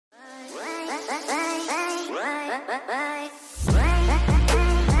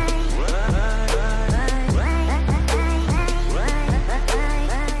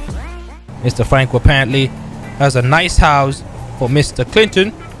Mr. Franco apparently has a nice house for Mr.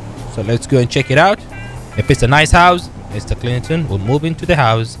 Clinton. So let's go and check it out. If it's a nice house, Mr. Clinton will move into the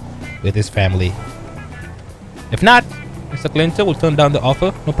house with his family. If not, Mr. Clinton will turn down the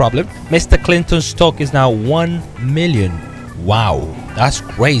offer, no problem. Mr. Clinton's stock is now 1 million. Wow, that's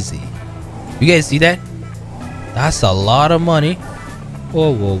crazy. You guys see that? That's a lot of money.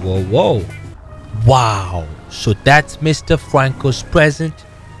 Whoa, whoa, whoa, whoa. Wow, so that's Mr. Franco's present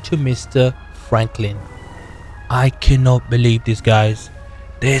to Mr. Franklin. I cannot believe this, guys.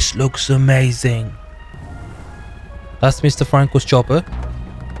 This looks amazing. That's Mr. Franco's chopper.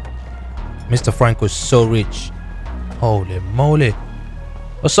 Mr. Franco's so rich. Holy moly.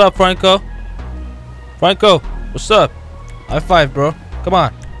 What's up, Franco? Franco, what's up? High five, bro. Come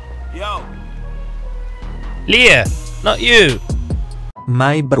on. Yo. Leah, not you.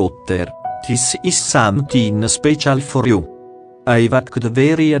 My brother, this is something special for you. I worked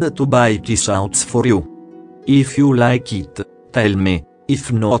very hard to buy this house for you. If you like it, tell me.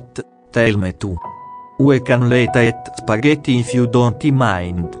 If not, tell me too. We can let eat spaghetti if you don't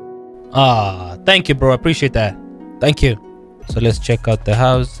mind. Ah, thank you, bro. I appreciate that. Thank you. So let's check out the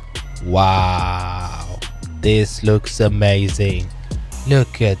house. Wow, this looks amazing.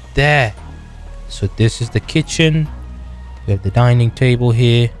 Look at that. So this is the kitchen. We have the dining table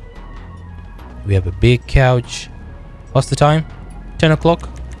here. We have a big couch. What's the time? 10 o'clock?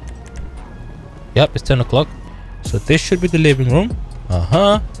 Yep, it's 10 o'clock. So this should be the living room. We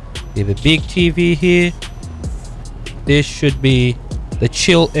have a big TV here. This should be the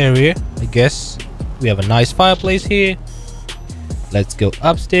chill area, I guess. We have a nice fireplace here. Let's go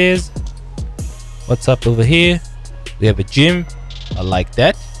upstairs. What's up over here? We have a gym. I like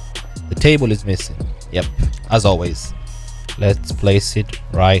that. The table is missing. Yep, as always. Let's place it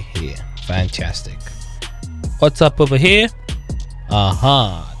right here. Fantastic. What's up over here?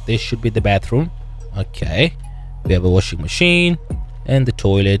 This should be the bathroom. Okay. We have a washing machine and the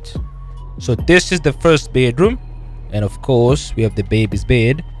toilet. So this is the first bedroom. And of course, we have the baby's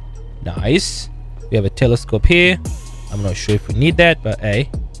bed. Nice. We have a telescope here. I'm not sure if we need that, but hey,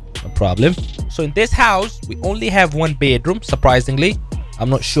 no problem. So in this house, we only have one bedroom, surprisingly. I'm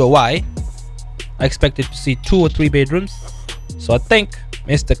not sure why. I expected to see 2 or 3 bedrooms. So I think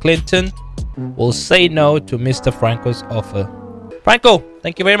Mr. Clinton will say no to Mr. Franco's offer. Franco,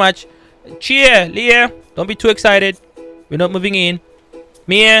 thank you very much. Cheer, Leah. Don't be too excited. We're not moving in.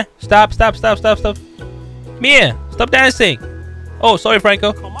 Mia, stop. Mia, stop dancing. Oh, sorry,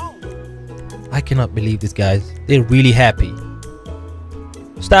 Franco. Come on. I cannot believe these guys. They're really happy.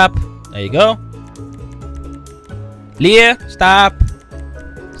 Stop. There you go. Leah, stop.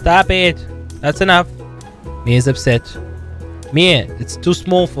 Stop it. That's enough. Mia's upset. Mia, it's too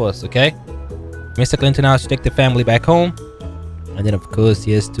small for us, okay? Mr. Clinton has to take the family back home. And then, of course,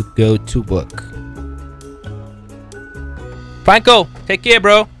 he has to go to work. Franco, take care,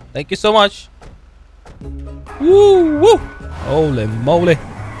 bro. Thank you so much. Woo, woo. Holy moly.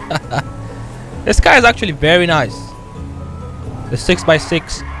 This car is actually very nice. The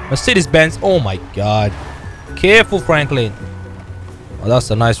 6x6 Mercedes-Benz. Oh my god. Careful, Franklin. Oh, that's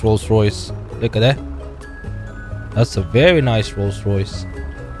a nice Rolls Royce. Look at that. That's a very nice Rolls Royce.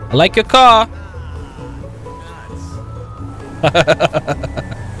 I like your car.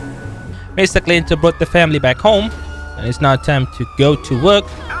 Mr. Clinton brought the family back home. And it's now time to go to work.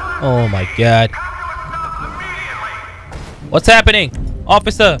 Oh my god. What's happening?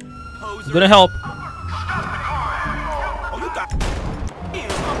 Officer, who's gonna help?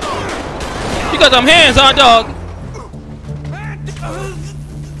 You got some hands on, dog.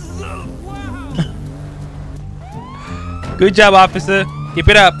 Good job, officer. Keep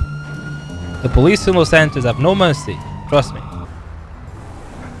it up. The police in Los Angeles have no mercy. Trust me.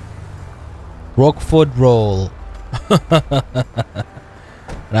 Rockford roll.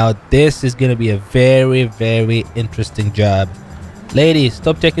 Now this is gonna be a very, very interesting job. Ladies,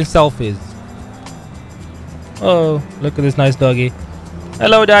 stop taking selfies. Oh, look at this nice doggy.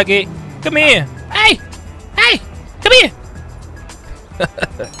 Hello, doggy. Come here. Hey, come here.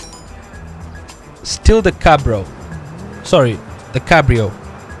 Steal the cabrio. Sorry, the cabrio.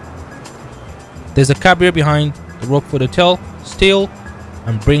 There's a cabrio behind the Rockford Hotel. Steal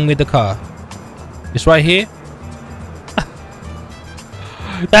and bring me the car. It's right here.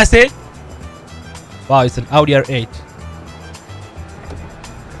 That's it. Wow, it's an Audi R8.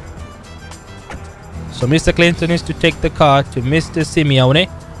 So Mr. Clinton needs to take the car to Mr. Simeone.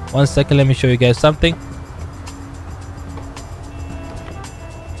 1 second, let me show you guys something.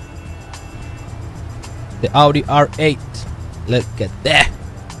 The Audi R8. Look at that.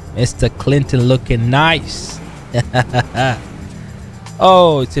 Mr. Clinton looking nice.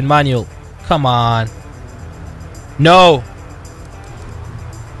 Oh, it's in manual. Come on. No.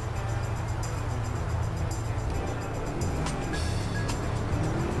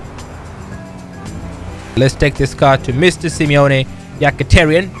 Let's take this car to Mr. Simeone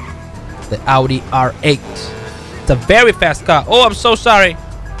Yakaterian, the Audi R8. It's a very fast car. Oh, I'm so sorry.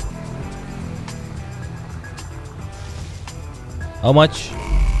 How much?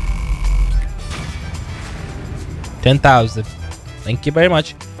 10,000. Thank you very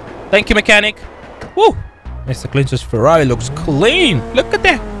much. Thank you, mechanic. Woo! Mr. Clinton's Ferrari looks clean. Look at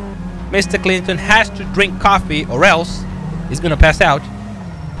that. Mr. Clinton has to drink coffee or else he's gonna pass out.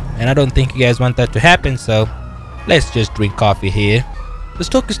 And I don't think you guys want that to happen, so let's just drink coffee here. The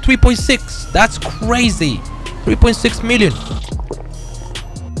stock is 3.6. That's crazy. 3.6 million.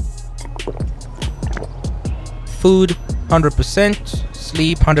 Food 100%,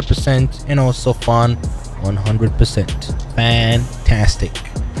 sleep 100%, and also fun 100%. Fantastic.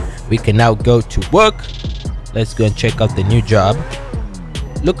 We can now go to work. Let's go and check out the new job.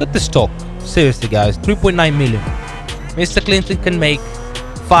 Look at the stock. Seriously, guys, 3.9 million. Mr. Clinton can make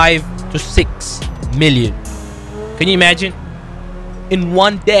 5 to 6 million. Can you imagine? In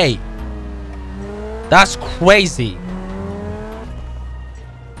one day. That's crazy.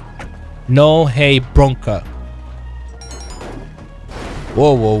 No hey Bronca.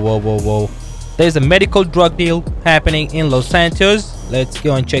 Whoa, whoa, whoa, whoa, whoa. There's a medical drug deal happening in Los Santos. Let's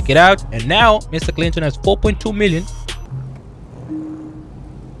go and check it out. And now Mr. Clinton has 4.2 million.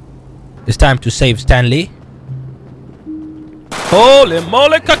 It's time to save Stanley. Holy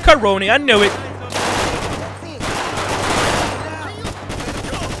moly cacaroni, I knew it.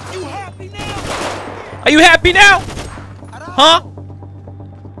 Are you happy now? Huh?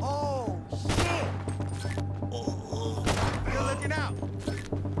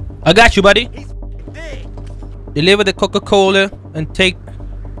 I got you, buddy. Deliver the Coca-Cola and take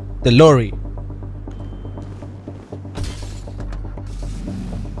the lorry.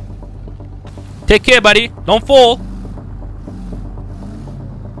 Take care, buddy. Don't fall.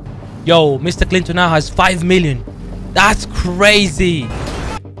 Yo, Mr. Clinton now has 5 million. That's crazy.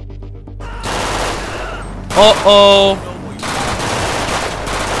 Uh-oh.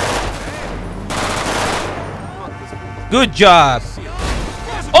 Good job.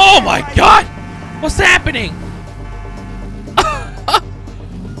 Oh my God. What's happening?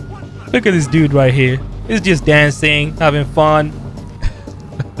 Look at this dude right here. He's just dancing, having fun.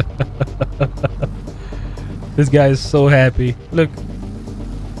 This guy is so happy. Look.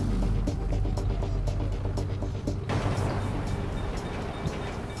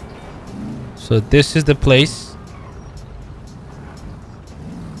 So this is the place.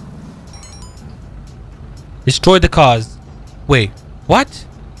 Destroy the cars. Wait, what?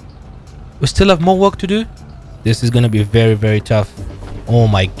 We still have more work to do? This is gonna be very, very tough. Oh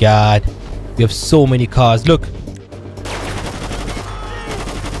my God. We have so many cars. Look.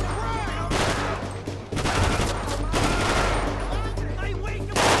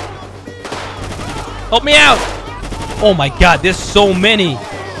 Help me out. Oh my God, there's so many.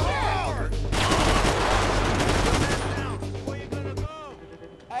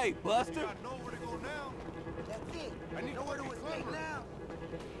 Hey, Buster. I know where to go now. That's it. I need to know where to escape now.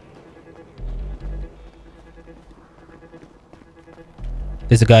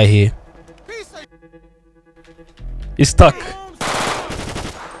 There's a guy here. He's stuck.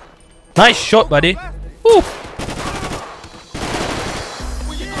 Nice shot, buddy. Woo.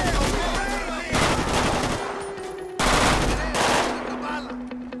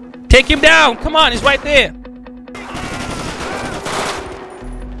 Take him down. Come on, he's right there.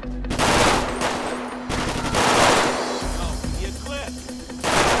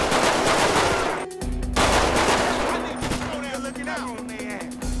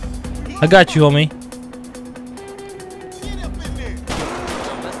 I got you, homie.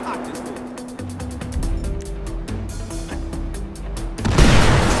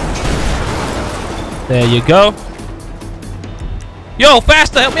 There you go. Yo,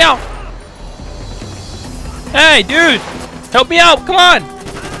 faster, help me out. Hey, dude, help me out, come on.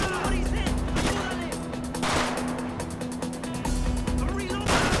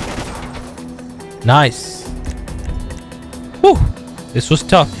 Nice. Whew, this was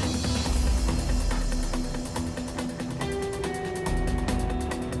tough.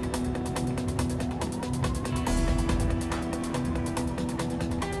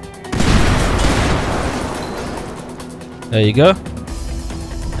 There you go.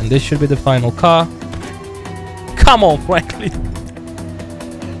 And this should be the final car. Come on, Franklin.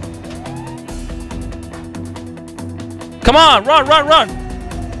 Come on, run, run, run.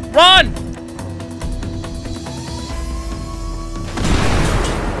 Run!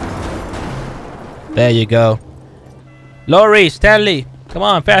 There you go. Lori, Stanley, come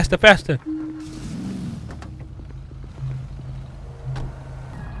on, faster, faster.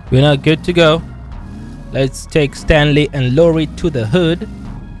 We're not good to go. Let's take Stanley and Lori to the hood.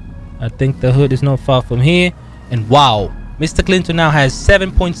 I think the hood is not far from here. And wow, Mr. Clinton now has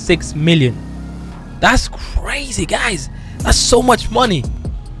 7.6 million. That's crazy, guys. That's so much money.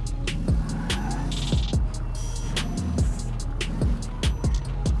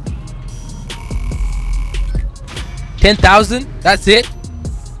 $10,000? That's it?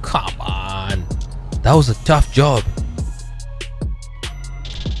 Come on. That was a tough job.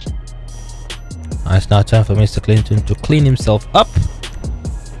 It's now time for Mr. Clinton to clean himself up.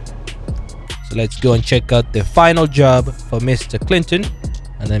 So let's go and check out the final job for Mr. Clinton.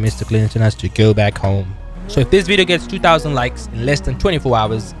 And then Mr. Clinton has to go back home. So if this video gets 2,000 likes in less than 24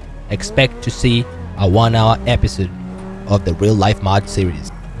 hours, expect to see a 1-hour episode of the Real Life Mod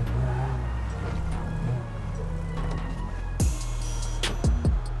series.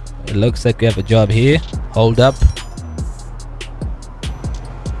 It looks like we have a job here. Hold up.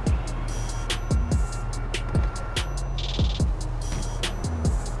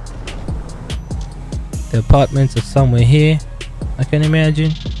 The apartments are somewhere here, I can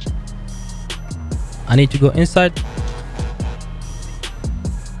imagine. I need to go inside.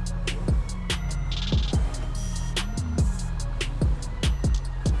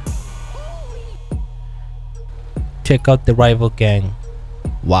 Check out the rival gang.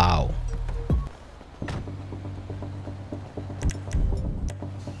 Wow.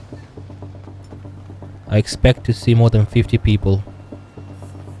 I expect to see more than 50 people.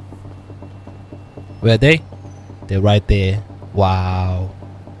 Where are they? They're right there. Wow.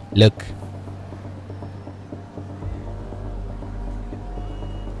 Look.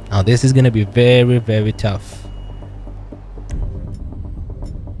 Now this is gonna be very, very tough.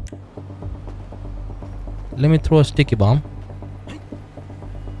 Let me throw a sticky bomb.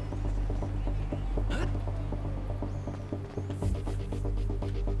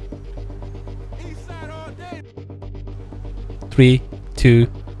 Three, 2,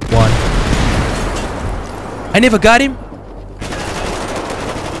 1. I never got him.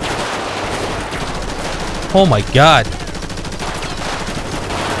 Oh my god.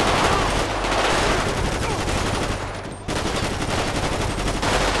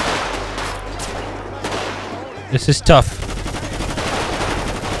 This is tough.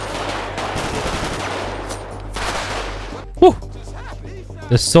 Woo.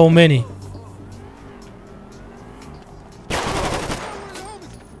 There's so many.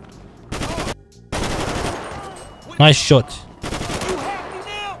 Nice shot.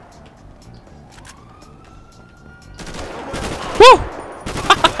 Woo!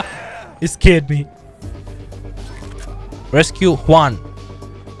 It scared me. Rescue Juan.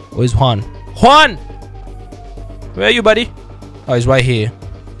 Where's Juan? Juan! Where are you, buddy? Oh, he's right here.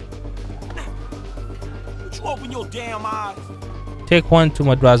 Would you open your damn eyes? Take Juan to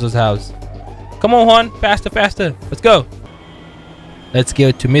Madrazo's house. Come on, Juan. Faster, faster. Let's go. Let's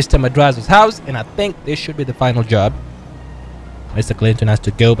go to Mr. Madrazo's house, and I think this should be the final job. Mr. Clinton has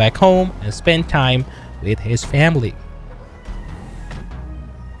to go back home and spend time with his family.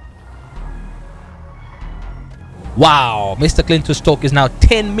 Wow, Mr. Clinton's stock is now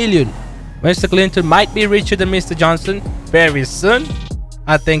 10 million. Mr. Clinton might be richer than Mr. Johnson very soon.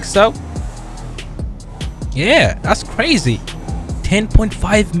 I think so. Yeah, that's crazy.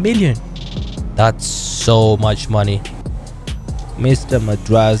 10.5 million. That's so much money. Mr.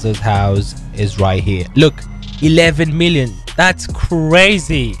 Madrazo's house is right here. Look, 11 million. That's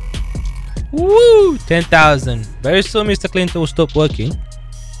crazy. Woo, 10,000. Very soon Mr. Clinton will stop working.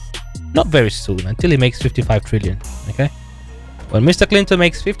 Not very soon, until he makes 55 trillion. Okay, when Mr. Clinton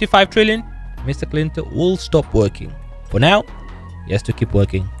makes 55 trillion, Mr. Clinton will stop working. For now, he has to keep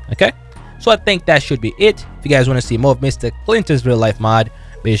working. Okay, so I think that should be it. If you guys want to see more of Mr. Clinton's real life mod,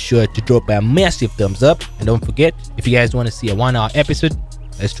 be sure to drop a massive thumbs up, and don't forget, if you guys want to see a 1-hour episode,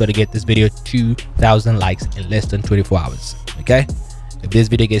 let's try to get this video 2,000 likes in less than 24 hours. Okay, if this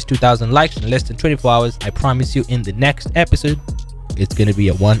video gets 2,000 likes in less than 24 hours, I promise you in the next episode it's gonna be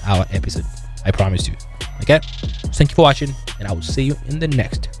a 1-hour episode. I promise you. Okay, so thank you for watching, and I will see you in the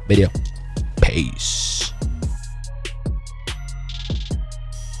next video. Peace.